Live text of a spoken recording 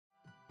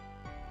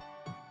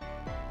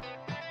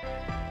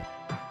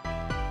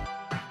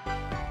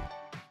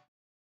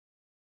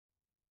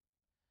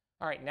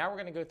All right, now we're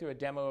going to go through a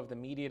demo of the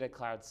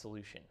Media2Cloud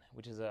solution,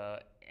 which is an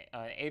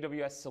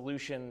AWS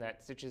solution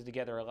that stitches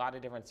together a lot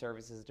of different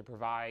services to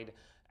provide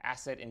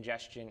asset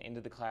ingestion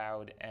into the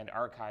cloud and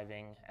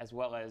archiving, as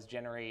well as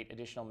generate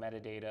additional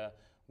metadata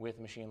with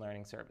machine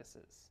learning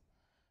services.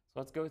 So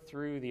let's go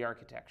through the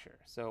architecture.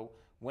 So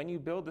when you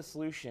build the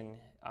solution,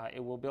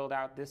 it will build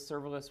out this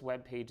serverless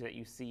web page that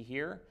you see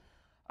here.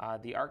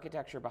 The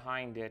architecture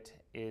behind it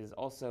is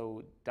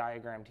also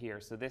diagrammed here.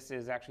 So this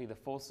is actually the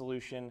full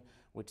solution,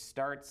 which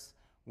starts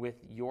with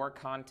your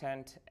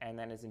content and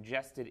then is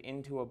ingested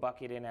into a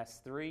bucket in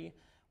S3,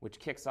 which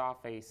kicks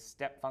off a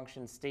step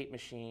function state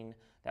machine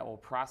that will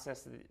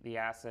process the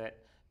asset,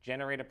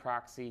 generate a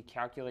proxy,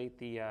 calculate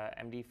the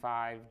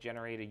MD5,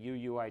 generate a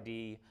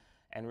UUID,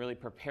 and really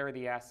prepare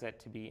the asset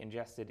to be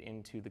ingested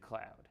into the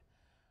cloud.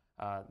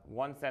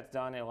 Once that's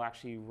done, it will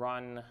actually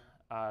run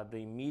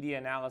the media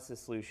analysis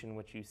solution,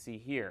 which you see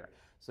here.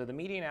 So the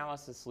media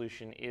analysis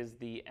solution is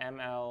the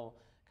ML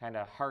kind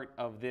of heart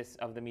of the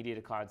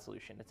Media2Cloud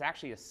solution. It's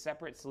actually a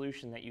separate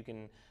solution that you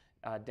can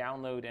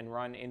download and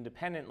run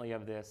independently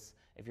of this.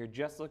 If you're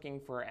just looking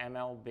for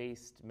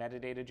ML-based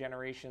metadata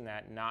generation,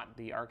 not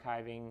the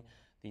archiving,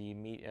 the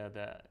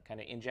kind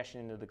of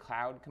ingestion into the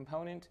cloud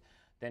component,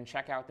 then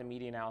check out the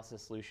media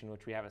analysis solution,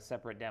 which we have a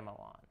separate demo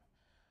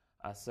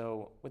on.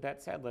 So with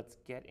that said, let's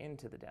get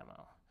into the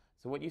demo.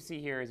 So what you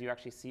see here is you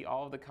actually see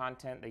all of the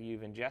content that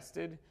you've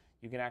ingested.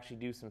 You can actually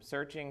do some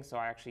searching. So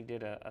I actually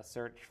did a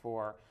search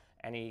for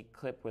any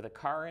clip with a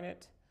car in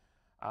it.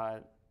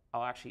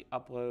 I'll actually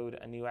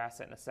upload a new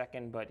asset in a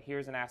second, but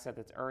here's an asset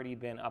that's already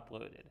been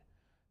uploaded.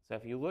 So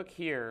if you look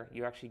here,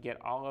 you actually get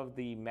all of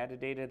the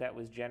metadata that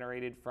was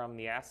generated from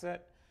the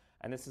asset.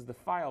 And this is the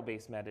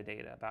file-based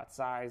metadata about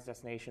size,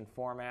 destination,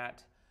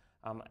 format,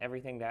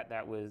 everything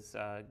that was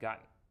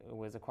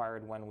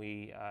acquired when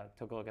we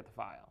took a look at the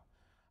file.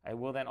 I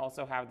will then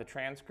also have the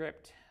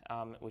transcript,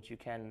 which you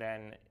can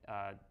then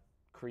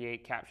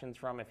create captions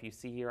from. If you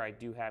see here, I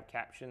do have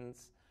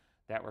captions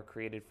that were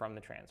created from the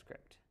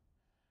transcript.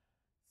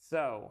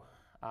 So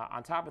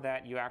on top of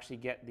that, you actually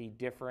get the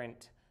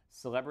different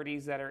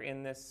celebrities that are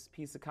in this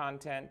piece of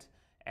content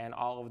and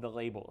all of the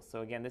labels.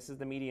 So again, this is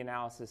the media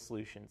analysis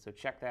solution. So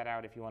check that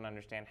out if you want to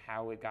understand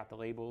how it got the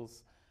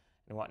labels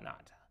and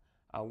whatnot.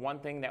 One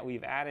thing that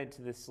we've added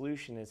to this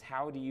solution is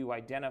how do you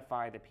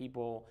identify the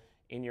people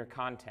in your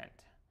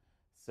content?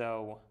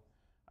 So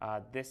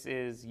this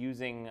is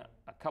using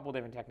a couple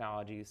different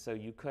technologies. So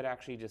you could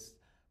actually just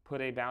put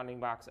a bounding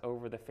box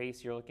over the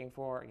face you're looking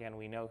for. Again,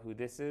 we know who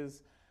this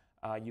is.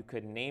 You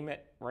could name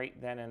it right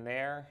then and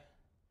there,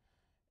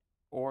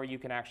 or you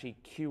can actually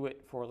queue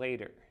it for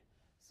later.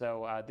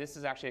 So this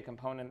is actually a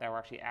component that we're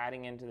actually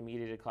adding into the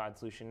Media2Cloud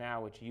solution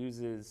now, which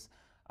uses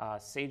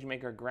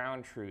SageMaker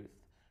Ground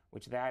Truth,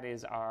 which that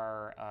is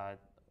our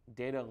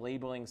data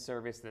labeling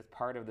service that's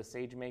part of the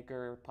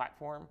SageMaker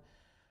platform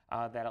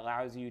that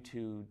allows you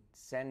to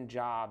send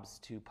jobs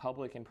to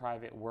public and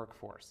private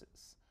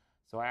workforces.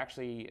 So I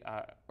actually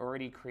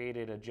already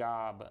created a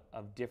job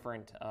of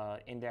different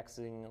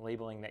indexing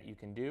labeling that you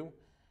can do.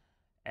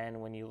 And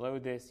when you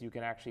load this, you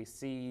can actually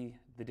see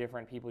the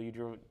different people you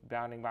drew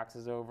bounding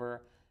boxes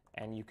over,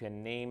 and you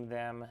can name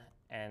them.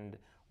 And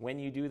when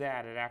you do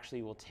that, it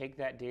actually will take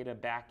that data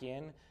back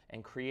in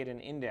and create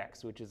an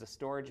index, which is a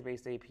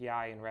storage-based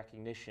API and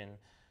recognition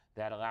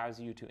that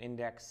allows you to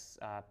index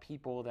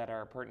people that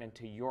are pertinent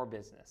to your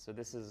business. So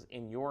this is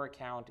in your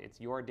account, it's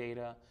your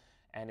data,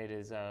 and it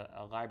is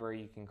a library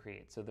you can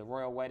create. So the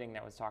royal wedding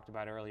that was talked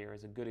about earlier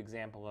is a good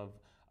example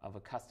of a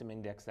custom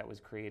index that was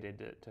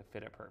created to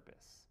fit a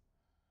purpose.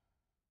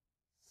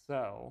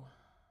 So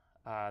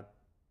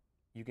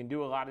you can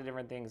do a lot of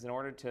different things. In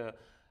order to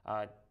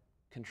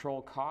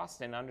control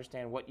cost and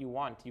understand what you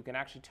want, you can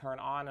actually turn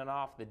on and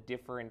off the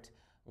different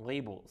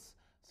labels.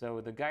 So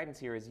the guidance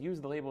here is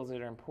use the labels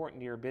that are important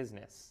to your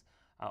business.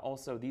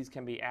 Also, these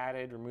can be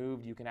added,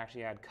 removed. You can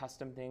actually add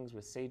custom things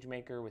with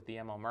SageMaker, with the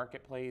ML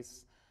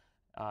Marketplace.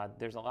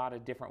 There's a lot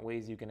of different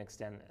ways you can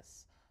extend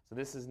this. So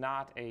this is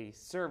not a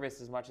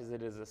service as much as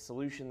it is a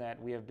solution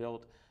that we have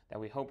built that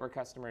we hope our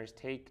customers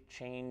take,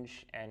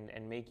 change, and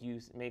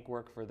make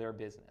work for their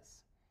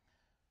business.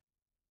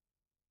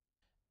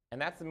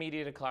 And that's the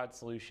Media2Cloud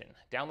solution.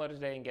 Download it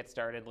today and get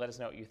started. Let us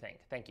know what you think.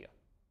 Thank you.